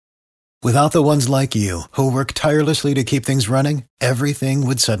Without the ones like you, who work tirelessly to keep things running, everything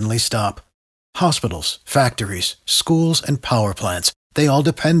would suddenly stop. Hospitals, factories, schools, and power plants, they all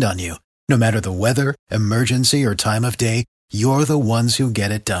depend on you. No matter the weather, emergency, or time of day, you're the ones who get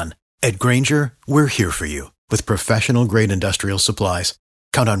it done. At Grainger, we're here for you with professional-grade industrial supplies.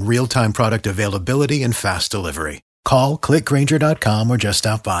 Count on real-time product availability and fast delivery. Call, click Grainger.com, or just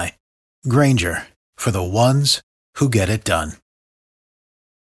stop by. Grainger, for the ones who get it done.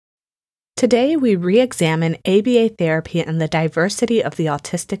 Today, we re-examine ABA therapy and the diversity of the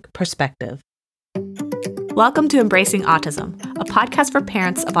autistic perspective. Welcome to Embracing Autism, a podcast for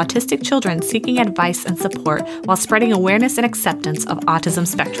parents of autistic children seeking advice and support while spreading awareness and acceptance of autism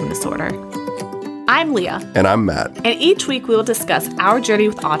spectrum disorder. I'm Leah. And I'm Matt. And each week we will discuss our journey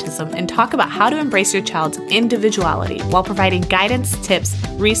with autism and talk about how to embrace your child's individuality while providing guidance, tips,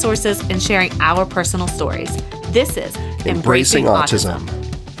 resources, and sharing our personal stories. This is Embracing Autism.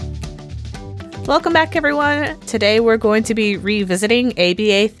 Welcome back, everyone. Today we're going to be revisiting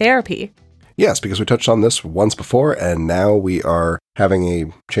ABA therapy. Yes, because we touched on this once before, and now we are having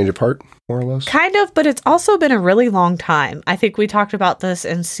a change of heart, more or less. Kind of, but it's also been a really long time. I think we talked about this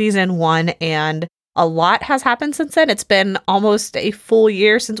in season 1, and a lot has happened since then. It's been almost a full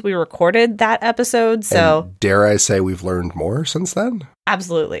year since we recorded that episode, so... And dare I say we've learned more since then?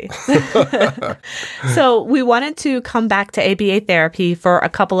 Absolutely. So we wanted to come back to ABA therapy for a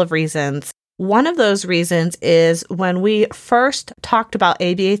couple of reasons. One of those reasons is when we first talked about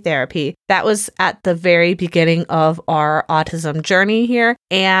ABA therapy, that was at the very beginning of our autism journey here,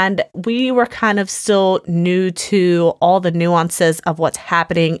 and we were kind of still new to all the nuances of what's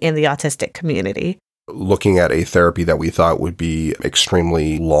happening in the autistic community. Looking at a therapy that we thought would be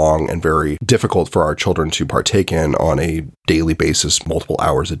extremely long and very difficult for our children to partake in on a daily basis, multiple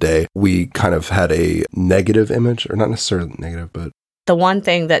hours a day, we kind of had a negative image, or not necessarily negative, but the one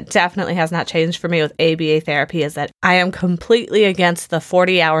thing that definitely has not changed for me with ABA therapy is that I am completely against the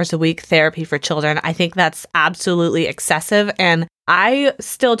 40 hours a week therapy for children. I think that's absolutely excessive, and I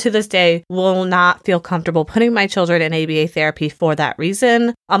still to this day will not feel comfortable putting my children in ABA therapy for that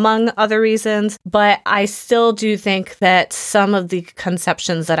reason, among other reasons. But I still do think that some of the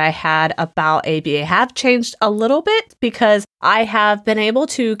conceptions that I had about ABA have changed a little bit because I have been able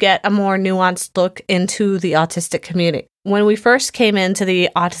to get a more nuanced look into the autistic community. When we first came into the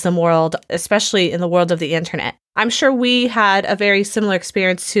autism world, especially in the world of the internet, I'm sure we had a very similar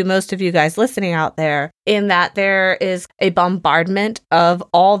experience to most of you guys listening out there in that there is a bombardment of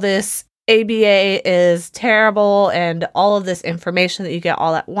all this ABA is terrible and all of this information that you get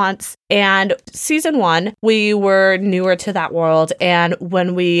all at once. And season 1, we were newer to that world. And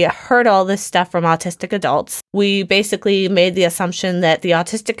when we heard all this stuff from autistic adults, we basically made the assumption that the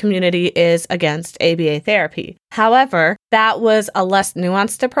autistic community is against ABA therapy. However, that was a less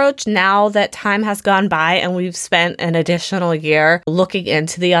nuanced approach. Now that time has gone by and we've spent an additional year looking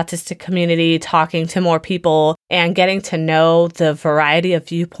into the autistic community, talking to more people, and getting to know the variety of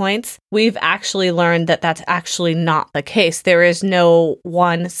viewpoints, we've actually learned that that's actually not the case. There is no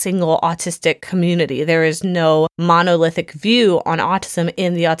one single autistic community. There is no monolithic view on autism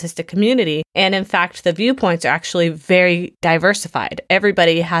in the autistic community. And in fact, the viewpoints are actually very diversified.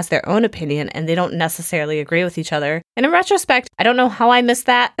 Everybody has their own opinion and they don't necessarily agree with each other. And in retrospect, I don't know how I missed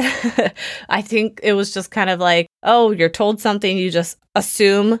that. I think it was just kind of like, oh, you're told something, you just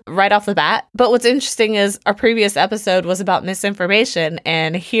assume right off the bat. But what's interesting is our previous episode was about misinformation,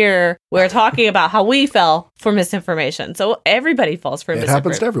 and here we're talking about how we fell for misinformation. So everybody falls for misinformation. It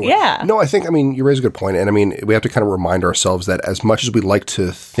happens to everyone. Yeah. No, I think, you raise a good point. And we have to kind of remind ourselves that as much as we like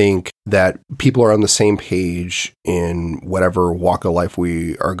to think that people are on the same page in whatever walk of life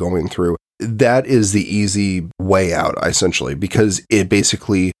we are going through, that is the easy way out, essentially, because it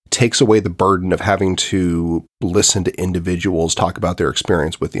basically takes away the burden of having to listen to individuals talk about their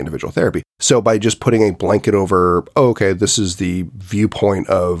experience with the individual therapy. So by just putting a blanket over, this is the viewpoint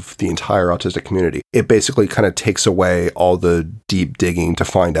of the entire autistic community, it basically kind of takes away all the deep digging to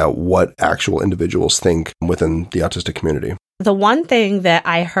find out what actual individuals think within the autistic community. The one thing that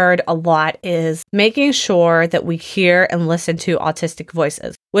I heard a lot is making sure that we hear and listen to autistic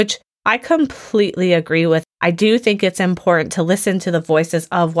voices, which I completely agree with. I do think it's important to listen to the voices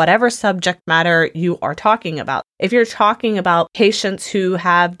of whatever subject matter you are talking about. If you're talking about patients who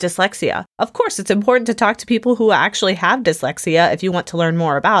have dyslexia, of course, it's important to talk to people who actually have dyslexia if you want to learn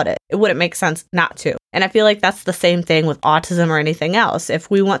more about it. It wouldn't make sense not to. And I feel like that's the same thing with autism or anything else. If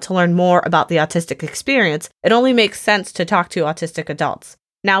we want to learn more about the autistic experience, it only makes sense to talk to autistic adults.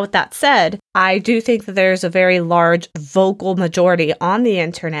 Now, with that said, I do think that there's a very large vocal majority on the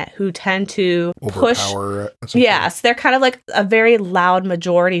internet who tend to overpower. Yes, they're kind of like a very loud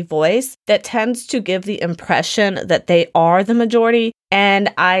majority voice that tends to give the impression that they are the majority.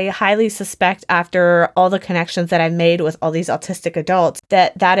 And I highly suspect, after all the connections that I've made with all these autistic adults,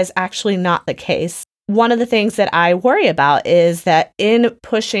 that that is actually not the case. One of the things that I worry about is that in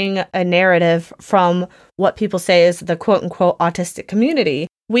pushing a narrative from what people say is the quote unquote autistic community,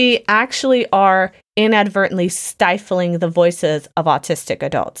 we actually are inadvertently stifling the voices of autistic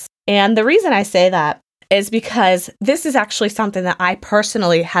adults. And the reason I say that is because this is actually something that I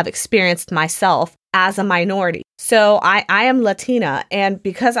personally have experienced myself as a minority. So I am Latina, and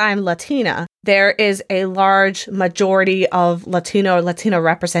because I'm Latina, there is a large majority of Latino or Latino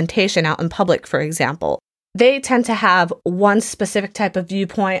representation out in public, for example. They tend to have one specific type of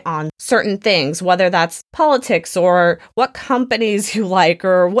viewpoint on certain things, whether that's politics or what companies you like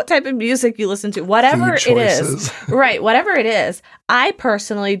or what type of music you listen to, whatever it is. Right, whatever it is. I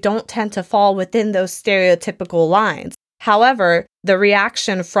personally don't tend to fall within those stereotypical lines. However, the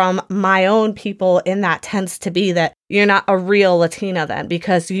reaction from my own people in that tends to be that you're not a real Latina then,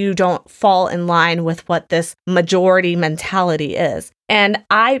 because you don't fall in line with what this majority mentality is. And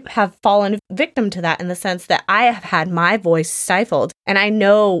I have fallen victim to that in the sense that I have had my voice stifled, and I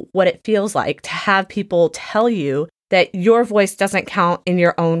know what it feels like to have people tell you that your voice doesn't count in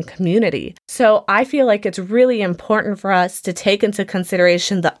your own community. So I feel like it's really important for us to take into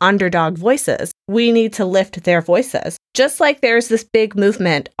consideration the underdog voices. We need to lift their voices. Just like there's this big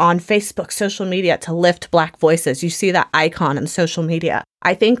movement on Facebook, social media to lift Black voices. You see that icon in social media.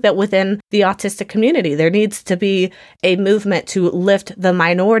 I think that within the autistic community, there needs to be a movement to lift the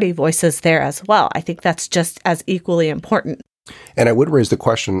minority voices there as well. I think that's just as equally important. And I would raise the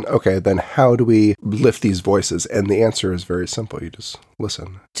question, okay, then how do we lift these voices? And the answer is very simple. You just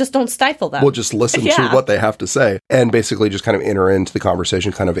listen. Just don't stifle them. We'll just listen to what they have to say and basically just kind of enter into the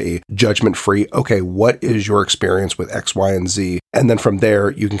conversation, kind of a judgment-free, okay, what is your experience with X, Y, and Z? And then from there,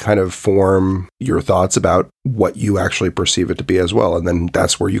 you can kind of form your thoughts about what you actually perceive it to be as well. And then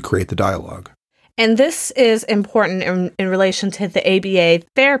that's where you create the dialogue. And this is important in relation to the ABA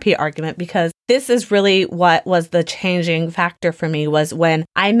therapy argument, because this is really what was the changing factor for me, was when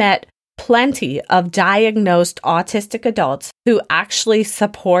I met plenty of diagnosed autistic adults who actually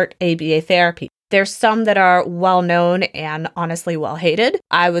support ABA therapy. There's some that are well-known and honestly well-hated.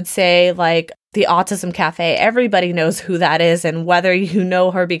 I would say like the Autism Cafe, everybody knows who that is, and whether you know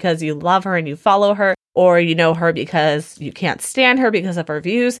her because you love her and you follow her, or you know her because you can't stand her because of her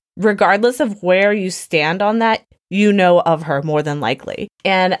views, regardless of where you stand on that, you know of her more than likely.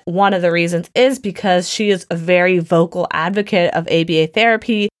 And one of the reasons is because she is a very vocal advocate of ABA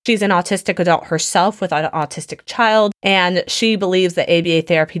therapy. She's an autistic adult herself with an autistic child, and she believes that ABA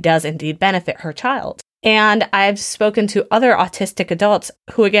therapy does indeed benefit her child. And I've spoken to other autistic adults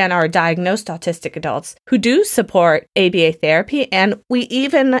who, again, are diagnosed autistic adults who do support ABA therapy. And we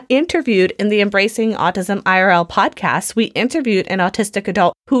even interviewed in the Embracing Autism IRL podcast, we interviewed an autistic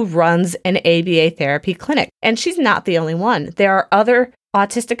adult who runs an ABA therapy clinic. And she's not the only one. There are other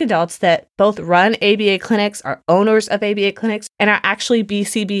autistic adults that both run ABA clinics, are owners of ABA clinics, and are actually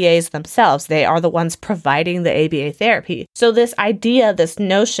BCBAs themselves. They are the ones providing the ABA therapy. So this idea, this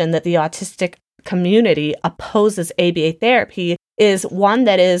notion that the autistic community opposes ABA therapy is one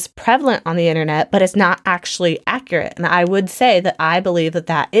that is prevalent on the internet, but is not actually accurate. And I would say that I believe that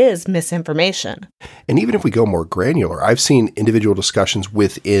that is misinformation. And even if we go more granular, I've seen individual discussions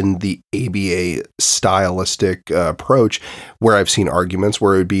within the ABA stylistic approach where I've seen arguments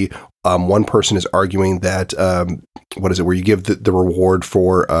where it would be one person is arguing that, what is it, where you give the reward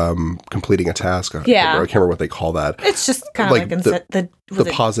for completing a task? Yeah. I can't remember what they call that. It's just kind of like the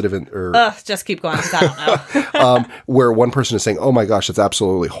positive just keep going, because I don't know. Where one person is saying, oh my gosh, that's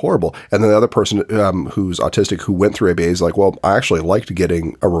absolutely horrible. And then the other person who's autistic who went through ABA is like, well, I actually liked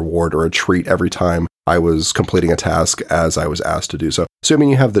getting a reward or a treat every time I was completing a task as I was asked to do so. So, I mean,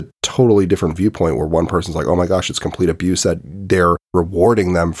 you have the totally different viewpoint where one person's like, oh my gosh, it's complete abuse that they're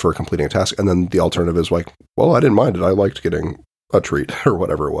rewarding them for completing a task. And then the alternative is like, well, I didn't mind it. I liked getting a treat or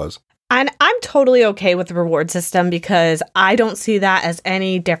whatever it was. And I'm totally okay with the reward system because I don't see that as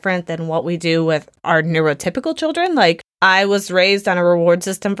any different than what we do with our neurotypical children. Like, I was raised on a reward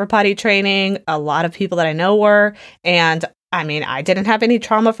system for potty training. A lot of people that I know were, and I mean, I didn't have any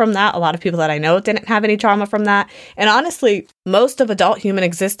trauma from that. A lot of people that I know didn't have any trauma from that. And honestly, most of adult human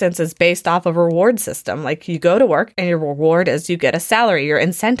existence is based off of a reward system. Like, you go to work and your reward is you get a salary. You're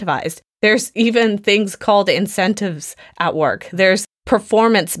incentivized. There's even things called incentives at work. There's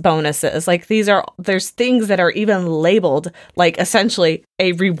performance bonuses. Like there's things that are even labeled like essentially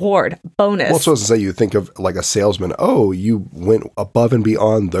a reward bonus. Well, so as to say, you think of like a salesman, oh, you went above and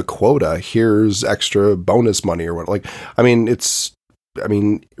beyond the quota. Here's extra bonus money or what. Like,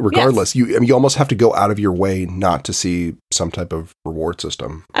 regardless, Yes. you almost have to go out of your way not to see some type of reward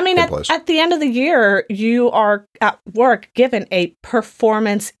system. I mean, at the end of the year, you are at work given a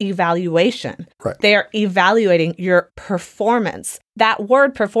performance evaluation. Right. They are evaluating your performance. That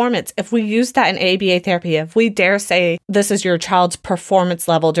word performance, if we use that in ABA therapy, if we dare say this is your child's performance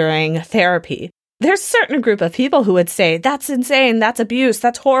level during therapy, there's a certain group of people who would say, that's insane, that's abuse,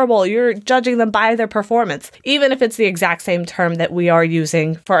 that's horrible, you're judging them by their performance, even if it's the exact same term that we are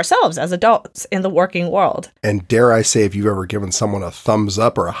using for ourselves as adults in the working world. And dare I say, if you've ever given someone a thumbs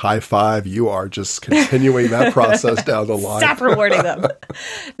up or a high five, you are just continuing that process down the line. Stop rewarding them.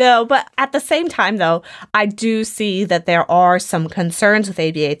 No, but at the same time, though, I do see that there are some concerns with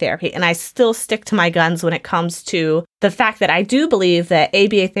ABA therapy, and I still stick to my guns when it comes to the fact that I do believe that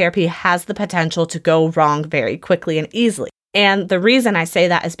ABA therapy has the potential to go wrong very quickly and easily. And the reason I say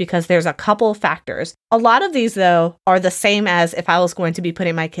that is because there's a couple factors. A lot of these, though, are the same as if I was going to be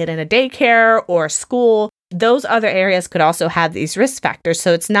putting my kid in a daycare or school. Those other areas could also have these risk factors,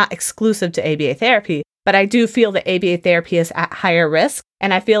 so it's not exclusive to ABA therapy. But I do feel that ABA therapy is at higher risk.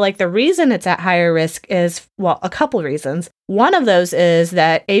 And I feel like the reason it's at higher risk is, well, a couple reasons. One of those is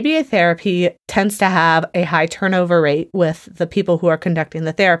that ABA therapy tends to have a high turnover rate with the people who are conducting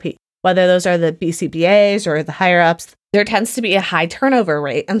the therapy. Whether those are the BCBAs or the higher ups, there tends to be a high turnover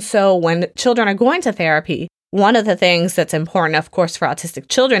rate. And so when children are going to therapy, one of the things that's important, of course, for autistic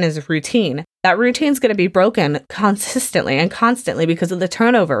children is routine. That routine is going to be broken consistently and constantly because of the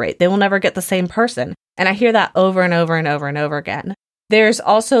turnover rate. They will never get the same person. And I hear that over and over and over and over again. There's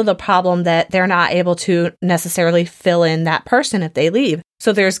also the problem that they're not able to necessarily fill in that person if they leave.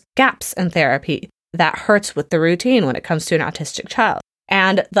 So there's gaps in therapy that hurts with the routine when it comes to an autistic child.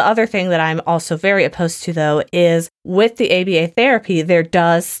 And the other thing that I'm also very opposed to, though, is with the ABA therapy, there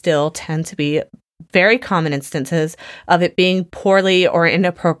does still tend to be very common instances of it being poorly or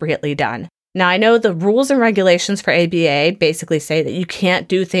inappropriately done. Now, I know the rules and regulations for ABA basically say that you can't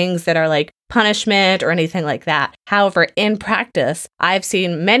do things that are like punishment or anything like that. However, in practice, I've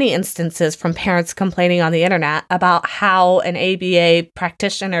seen many instances from parents complaining on the internet about how an ABA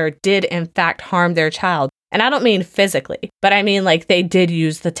practitioner did in fact harm their child. And I don't mean physically, but I mean like they did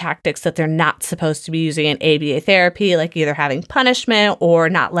use the tactics that they're not supposed to be using in ABA therapy, like either having punishment or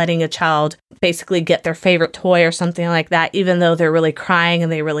not letting a child basically get their favorite toy or something like that, even though they're really crying and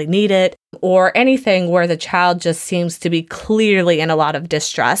they really need it, or anything where the child just seems to be clearly in a lot of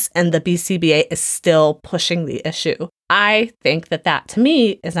distress and the BCBA is still pushing the issue. I think that to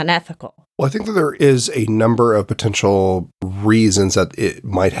me is unethical. Well, I think that there is a number of potential reasons that it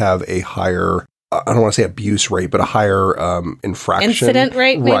might have a higher, I don't want to say abuse rate, but a higher infraction. Incident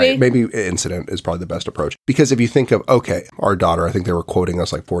rate, maybe? Right. Maybe incident is probably the best approach. Because if you think of, okay, our daughter, I think they were quoting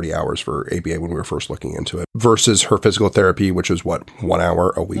us like 40 hours for ABA when we were first looking into it, versus her physical therapy, which was what, 1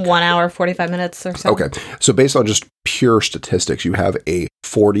 hour a week? 1 hour, 45 minutes or so. Okay. So based on just pure statistics, you have a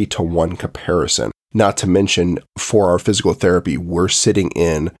 40-to-1 comparison. Not to mention, for our physical therapy, we're sitting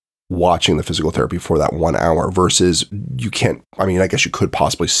in watching the physical therapy for that 1 hour versus you can't, I mean, I guess you could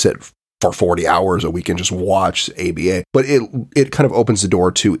possibly sit for 40 hours a week and just watch ABA. But it kind of opens the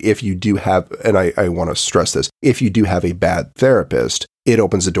door to, if you do have, and I want to stress this, if you do have a bad therapist, it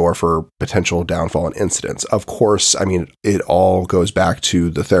opens the door for potential downfall and incidents. Of course, I mean, it all goes back to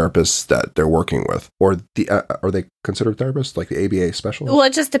the therapists that they're working with, or are they considered therapists, like the ABA specialist? Well,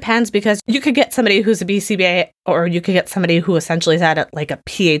 it just depends, because you could get somebody who's a BCBA, or you could get somebody who essentially is at like a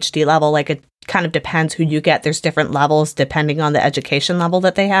PhD level. Like, it kind of depends who you get. There's different levels depending on the education level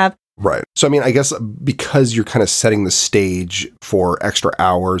that they have. Right. So, I mean, I guess because you're kind of setting the stage for extra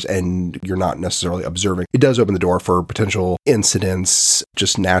hours and you're not necessarily observing, it does open the door for potential incidents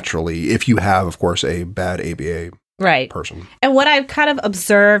just naturally, if you have, of course, a bad ABA person. And what I've kind of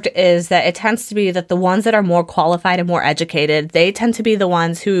observed is that it tends to be that the ones that are more qualified and more educated, they tend to be the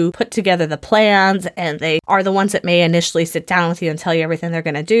ones who put together the plans, and they are the ones that may initially sit down with you and tell you everything they're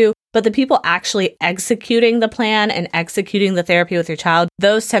going to do. But the people actually executing the plan and executing the therapy with your child,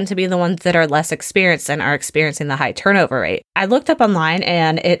 those tend to be the ones that are less experienced and are experiencing the high turnover rate. I looked up online,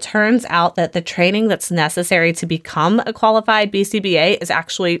 and it turns out that the training that's necessary to become a qualified BCBA is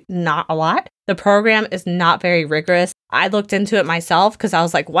actually not a lot. The program is not very rigorous. I looked into it myself because I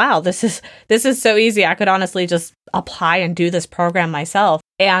was like, wow, this is so easy. I could honestly just apply and do this program myself.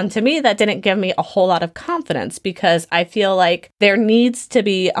 And to me, that didn't give me a whole lot of confidence because I feel like there needs to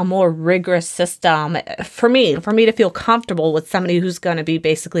be a more rigorous system for me to feel comfortable with somebody who's going to be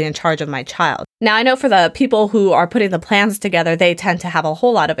basically in charge of my child. Now, I know for the people who are putting the plans together, they tend to have a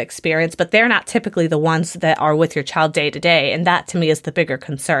whole lot of experience, but they're not typically the ones that are with your child day to day. And that to me is the bigger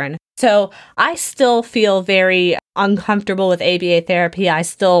concern. So I still feel very uncomfortable with ABA therapy. I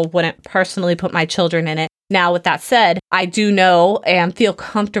still wouldn't personally put my children in it. Now, with that said, I do know and feel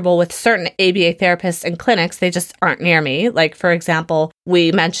comfortable with certain ABA therapists and clinics. They just aren't near me. Like, for example,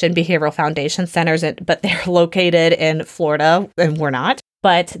 we mentioned Behavioral Foundation Centers, but they're located in Florida and we're not.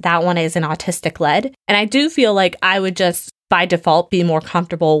 But that one is an autistic-led. And I do feel like I would just, by default, be more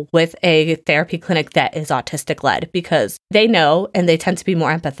comfortable with a therapy clinic that is autistic-led because they know and they tend to be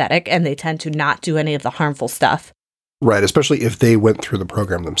more empathetic and they tend to not do any of the harmful stuff. Right, especially if they went through the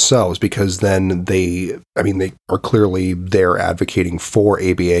program themselves, because then they are clearly there advocating for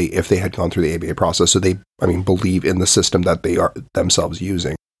ABA if they had gone through the ABA process. So they, believe in the system that they are themselves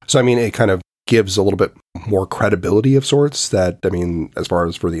using. So, it kind of gives a little bit more credibility of sorts that, as far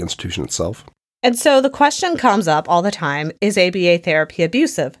as for the institution itself. And so the question comes up all the time, is ABA therapy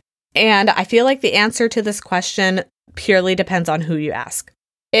abusive? And I feel like the answer to this question purely depends on who you ask.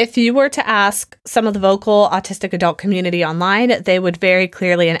 If you were to ask some of the vocal autistic adult community online, they would very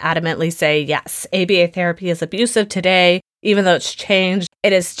clearly and adamantly say, yes, ABA therapy is abusive today. Even though it's changed,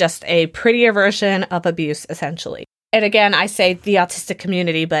 it is just a prettier version of abuse, essentially. And again, I say the autistic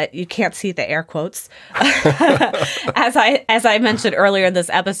community, but you can't see the air quotes. As I mentioned earlier in this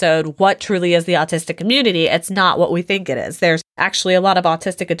episode, what truly is the autistic community? It's not what we think it is. There's actually a lot of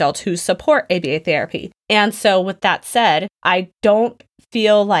autistic adults who support ABA therapy. And so with that said, I don't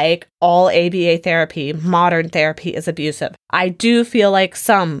feel like all ABA therapy, modern therapy, is abusive. I do feel like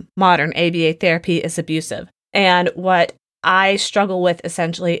some modern ABA therapy is abusive. And what I struggle with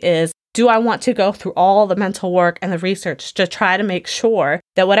essentially is, do I want to go through all the mental work and the research to try to make sure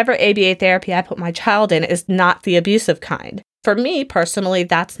that whatever ABA therapy I put my child in is not the abusive kind? For me personally,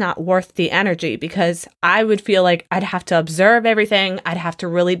 that's not worth the energy because I would feel like I'd have to observe everything. I'd have to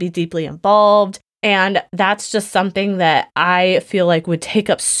really be deeply involved. And that's just something that I feel like would take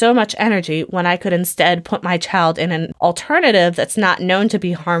up so much energy when I could instead put my child in an alternative that's not known to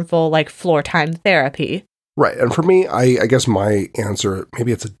be harmful, like floor time therapy. Right. And for me, I guess my answer,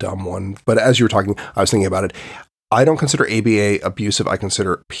 maybe it's a dumb one, but as you were talking, I was thinking about it. I don't consider ABA abusive. I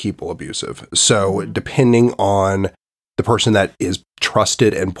consider people abusive. So depending on the person that is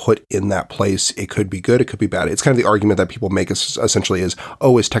trusted and put in that place, it could be good, it could be bad. It's kind of the argument that people make essentially is,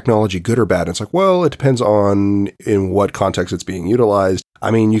 is technology good or bad? And it's like, well, it depends on in what context it's being utilized.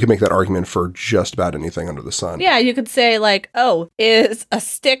 You can make that argument for just about anything under the sun. Yeah, you could say like, is a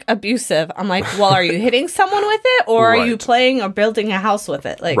stick abusive? I'm like, well, are you hitting someone with it or right. Are you playing or building a house with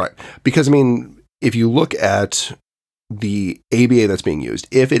it? Like, right. Because, if you look at the ABA that's being used,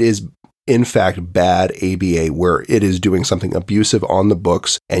 if it is in fact bad ABA where it is doing something abusive on the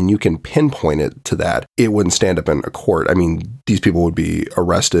books and you can pinpoint it to that, it wouldn't stand up in a court. These people would be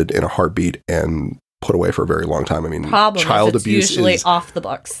arrested in a heartbeat and put away for a very long time. Child abuse usually is off the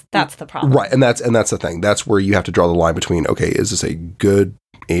books. That's the problem. Right. And that's the thing. That's where you have to draw the line between, okay, is this a good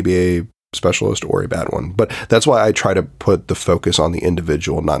ABA specialist or a bad one? But that's why I try to put the focus on the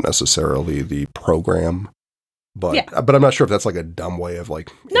individual, not necessarily the program. But I'm not sure if that's like a dumb way of like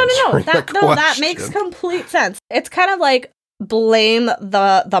no that makes complete sense. It's kind of like blame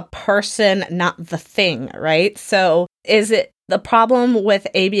the person, not the thing, right? So is it the problem with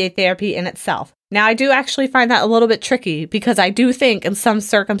ABA therapy in itself? Now, I do actually find that a little bit tricky because I do think in some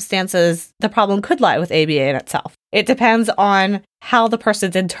circumstances the problem could lie with ABA in itself. It depends on how the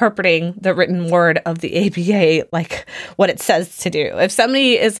person's interpreting the written word of the ABA, like what it says to do. If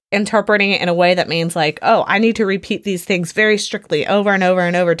somebody is interpreting it in a way that means like, I need to repeat these things very strictly over and over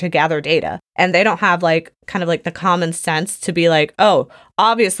and over to gather data, and they don't have like kind of like the common sense to be like,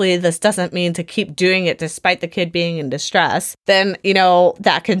 obviously this doesn't mean to keep doing it despite the kid being in distress, then,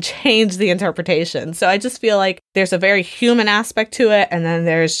 that can change the interpretation. So I just feel like there's a very human aspect to it. And then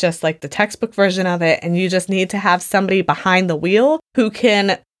there's just like the textbook version of it. And you just need to have somebody behind the wheel who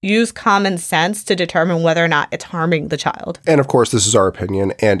can use common sense to determine whether or not it's harming the child. And of course, this is our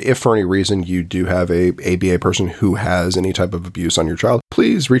opinion. And if for any reason you do have a ABA person who has any type of abuse on your child,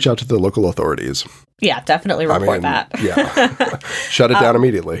 please reach out to the local authorities. Yeah, definitely report that. Yeah. Shut it down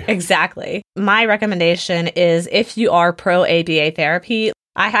immediately. Exactly. My recommendation is if you are pro ABA therapy,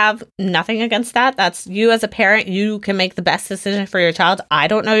 I have nothing against that. That's you as a parent. You can make the best decision for your child. I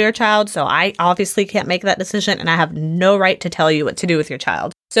don't know your child, so I obviously can't make that decision, and I have no right to tell you what to do with your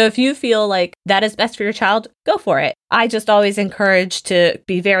child. So if you feel like that is best for your child, go for it. I just always encourage to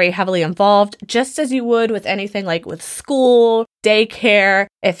be very heavily involved, just as you would with anything like with school, daycare.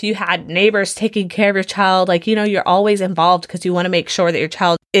 If you had neighbors taking care of your child, you're always involved because you want to make sure that your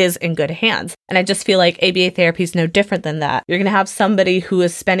child is in good hands. And I just feel like ABA therapy is no different than that. You're going to have somebody who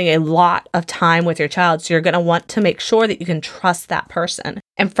is spending a lot of time with your child. So you're going to want to make sure that you can trust that person.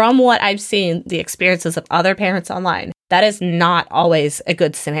 And from what I've seen, the experiences of other parents online, that is not always a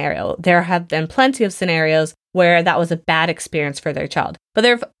good scenario. There have been plenty of scenarios where that was a bad experience for their child. But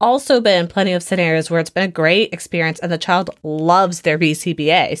there have also been plenty of scenarios where it's been a great experience and the child loves their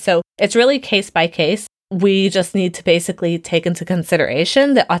BCBA. So it's really case by case. We just need to basically take into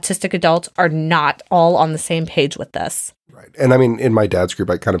consideration that autistic adults are not all on the same page with this. Right. And I mean, in my dad's group,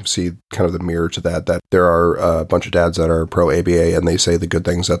 I kind of see kind of the mirror to that there are a bunch of dads that are pro ABA and they say the good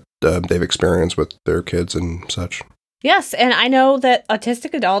things that they've experienced with their kids and such. Yes. And I know that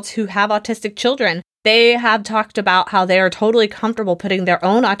autistic adults who have autistic children, they have talked about how they are totally comfortable putting their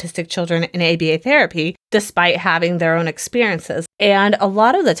own autistic children in ABA therapy despite having their own experiences. And a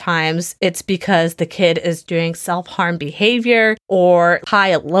lot of the times it's because the kid is doing self-harm behavior or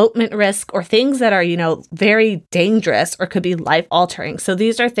high elopement risk or things that are, very dangerous or could be life-altering. So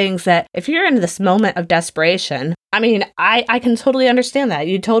these are things that if you're in this moment of desperation, I can totally understand that.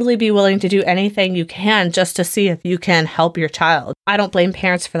 You'd totally be willing to do anything you can just to see if you can help your child. I don't blame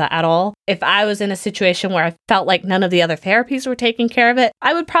parents for that at all. If I was in a situation where I felt like none of the other therapies were taking care of it,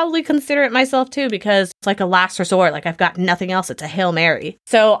 I would probably consider it myself too, because it's like a last resort. Like I've got nothing else. It's a Hail Mary.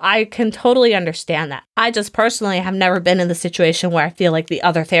 So I can totally understand that. I just personally have never been in the situation where I feel like the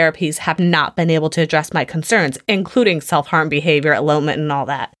other therapies have not been able to address my concerns, including self-harm behavior, elopement, and all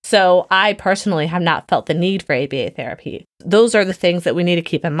that. So I personally have not felt the need for ABA therapy. Those are the things that we need to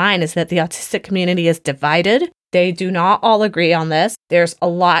keep in mind, is that the autistic community is divided. They do not all agree on this. There's a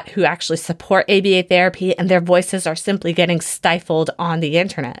lot who actually support ABA therapy, and their voices are simply getting stifled on the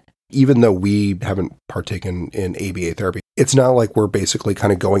internet. Even though we haven't partaken in ABA therapy, it's not like we're basically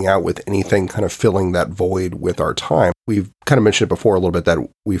kind of going out with anything kind of filling that void with our time. We've kind of mentioned it before a little bit that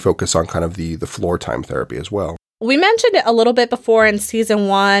we focus on kind of the floor time therapy as well. We mentioned it a little bit before in season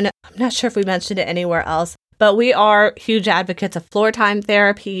 1. I'm not sure if we mentioned it anywhere else, but we are huge advocates of floor time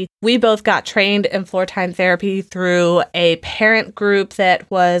therapy. We both got trained in floor time therapy through a parent group that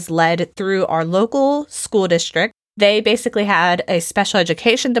was led through our local school district. They basically had a special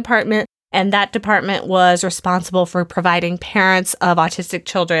education department, and that department was responsible for providing parents of autistic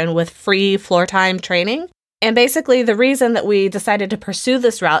children with free floor time training. And basically, the reason that we decided to pursue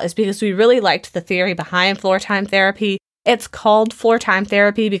this route is because we really liked the theory behind floor time therapy. It's called floor time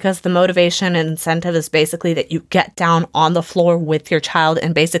therapy because the motivation and incentive is basically that you get down on the floor with your child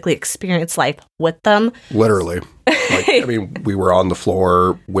and basically experience life with them. Literally. We were on the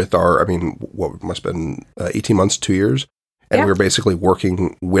floor with what must have been 18 months, 2 years. And we were basically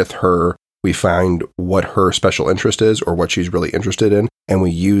working with her. We find what her special interest is or what she's really interested in. And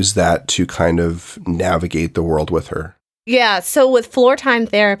we use that to kind of navigate the world with her. Yeah, so with floor time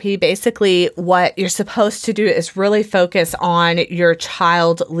therapy, basically what you're supposed to do is really focus on your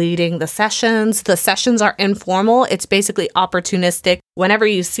child leading the sessions. The sessions are informal. It's basically opportunistic. Whenever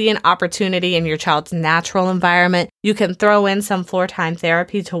you see an opportunity in your child's natural environment, you can throw in some floor time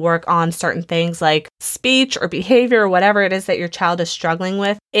therapy to work on certain things like speech or behavior or whatever it is that your child is struggling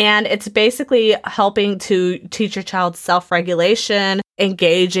with. And it's basically helping to teach your child self-regulation,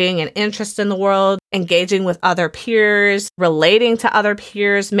 engaging an interest in the world, engaging with other peers, relating to other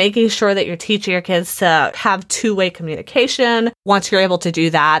peers, making sure that you're teaching your kids to have two-way communication. Once you're able to do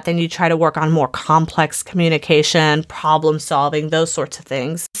that, then you try to work on more complex communication, problem solving, those sorts of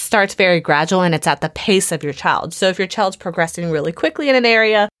things. It starts very gradual and it's at the pace of your child. So if your child's progressing really quickly in an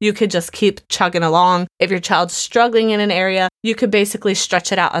area, you could just keep chugging along. If your child's struggling in an area, you could basically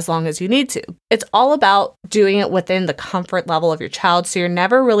stretch it out as long as you need to. It's all about doing it within the comfort level of your child. So you're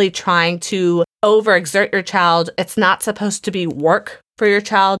never really trying to overexert your child. It's not supposed to be work for your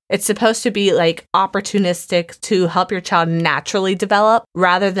child. It's supposed to be like opportunistic to help your child naturally develop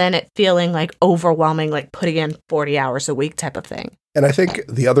rather than it feeling like overwhelming, like putting in 40 hours a week type of thing. And I think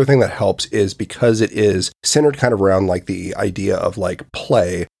the other thing that helps is because it is centered kind of around like the idea of like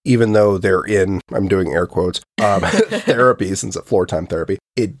play, even though they're in, I'm doing air quotes, therapy, since it's floor time therapy,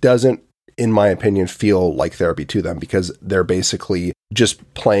 it doesn't in my opinion, feel like therapy to them because they're basically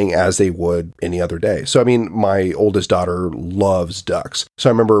just playing as they would any other day. So, I mean, my oldest daughter loves ducks. So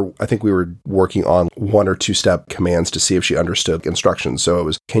I remember, I think we were working on 1 or 2 step commands to see if she understood instructions. So it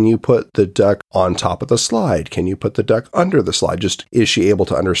was, can you put the duck on top of the slide? Can you put the duck under the slide? Just, is she able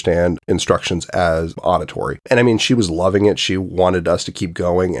to understand instructions as auditory? And I mean, she was loving it. She wanted us to keep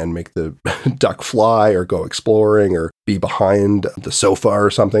going and make the duck fly or go exploring or be behind the sofa or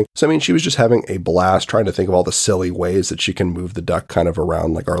something. So, I mean, she was just having a blast trying to think of all the silly ways that she can move the duck kind of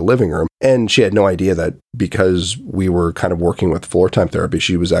around like our living room. And she had no idea that because we were kind of working with floor time therapy,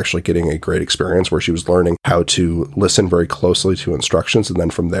 she was actually getting a great experience where she was learning how to listen very closely to instructions. And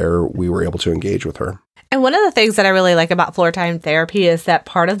then from there, we were able to engage with her. And one of the things that I really like about floor time therapy is that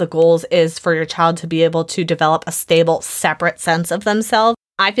part of the goals is for your child to be able to develop a stable, separate sense of themselves.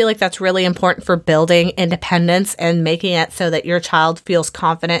 I feel like that's really important for building independence and making it so that your child feels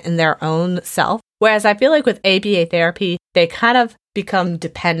confident in their own self. Whereas I feel like with ABA therapy, they kind of become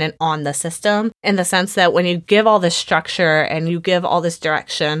dependent on the system in the sense that when you give all this structure and you give all this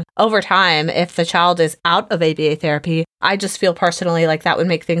direction over time, if the child is out of ABA therapy, I just feel personally like that would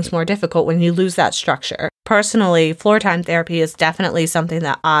make things more difficult when you lose that structure. Personally, floor time therapy is definitely something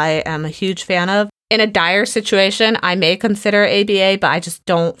that I am a huge fan of. In a dire situation, I may consider ABA, but I just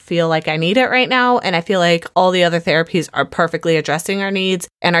don't feel like I need it right now. And I feel like all the other therapies are perfectly addressing our needs.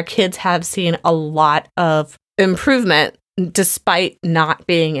 And our kids have seen a lot of improvement despite not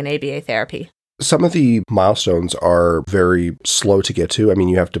being in ABA therapy. Some of the milestones are very slow to get to. I mean,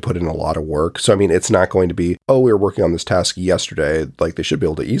 you have to put in a lot of work. So, I mean, it's not going to be, oh, we were working on this task yesterday. Like, they should be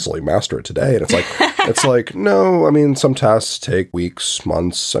able to easily master it today. And it's like, no, I mean, some tasks take weeks,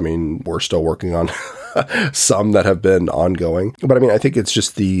 months. I mean, we're still working on some that have been ongoing. But I mean, I think it's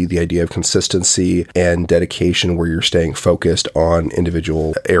just the idea of consistency and dedication where you're staying focused on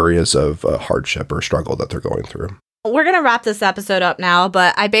individual areas of hardship or struggle that they're going through. We're going to wrap this episode up now,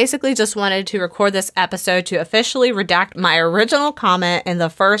 but I basically just wanted to record this episode to officially redact my original comment in the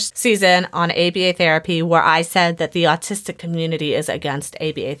first season on ABA therapy where I said that the autistic community is against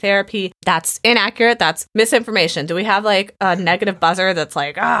ABA therapy. That's inaccurate. That's misinformation. Do we have like a negative buzzer that's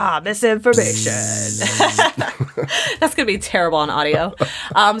like, misinformation? That's going to be terrible on audio.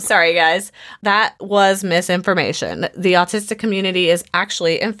 Sorry, guys. That was misinformation. The autistic community is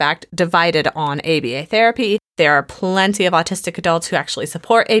actually, in fact, divided on ABA therapy. There are plenty of autistic adults who actually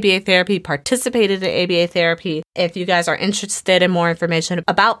support ABA therapy, participated in ABA therapy. If you guys are interested in more information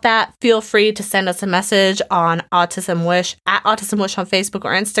about that, feel free to send us a message on Autism Wish, at Autism Wish on Facebook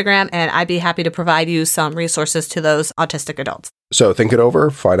or Instagram, and I'd be happy to provide you some resources to those autistic adults. So think it over,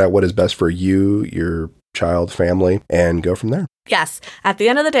 find out what is best for you, your child, family, and go from there. Yes, at the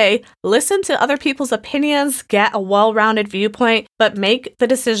end of the day, listen to other people's opinions, get a well-rounded viewpoint, but make the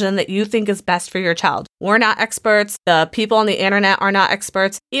decision that you think is best for your child. We're not experts. The people on the internet are not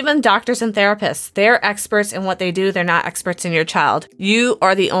experts. Even doctors and therapists, they're experts in what they do. They're not experts in your child. You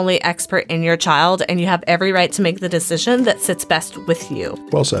are the only expert in your child, and you have every right to make the decision that sits best with you.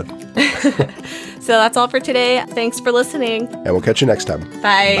 Well said. So that's all for today. Thanks for listening. And we'll catch you next time.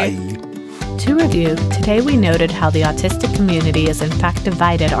 Bye. Bye. To review, today we noted how the autistic community is in fact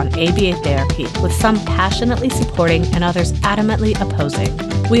divided on ABA therapy, with some passionately supporting and others adamantly opposing.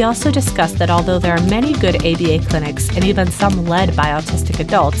 We also discussed that although there are many good ABA clinics and even some led by autistic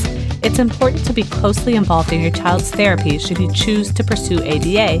adults, it's important to be closely involved in your child's therapy should you choose to pursue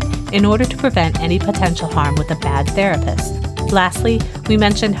ABA in order to prevent any potential harm with a bad therapist. Lastly, we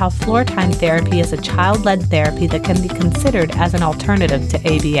mentioned how floor time therapy is a child-led therapy that can be considered as an alternative to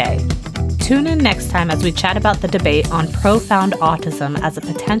ABA. Tune in next time as we chat about the debate on profound autism as a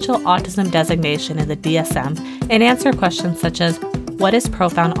potential autism designation in the DSM and answer questions such as, what is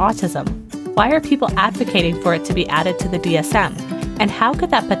profound autism? Why are people advocating for it to be added to the DSM? And how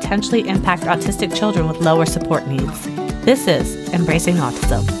could that potentially impact autistic children with lower support needs? This is Embracing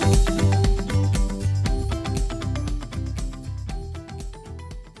Autism.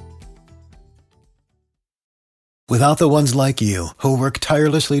 Without the ones like you, who work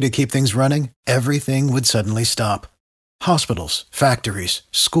tirelessly to keep things running, everything would suddenly stop. Hospitals, factories,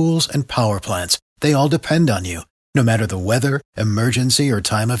 schools, and power plants, they all depend on you. No matter the weather, emergency, or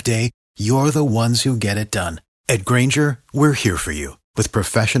time of day, you're the ones who get it done. At Grainger, we're here for you with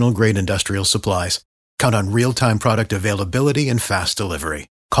professional-grade industrial supplies. Count on real-time product availability and fast delivery.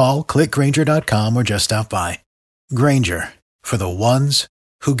 Call, click Grainger.com, or just stop by. Grainger, for the ones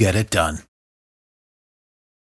who get it done.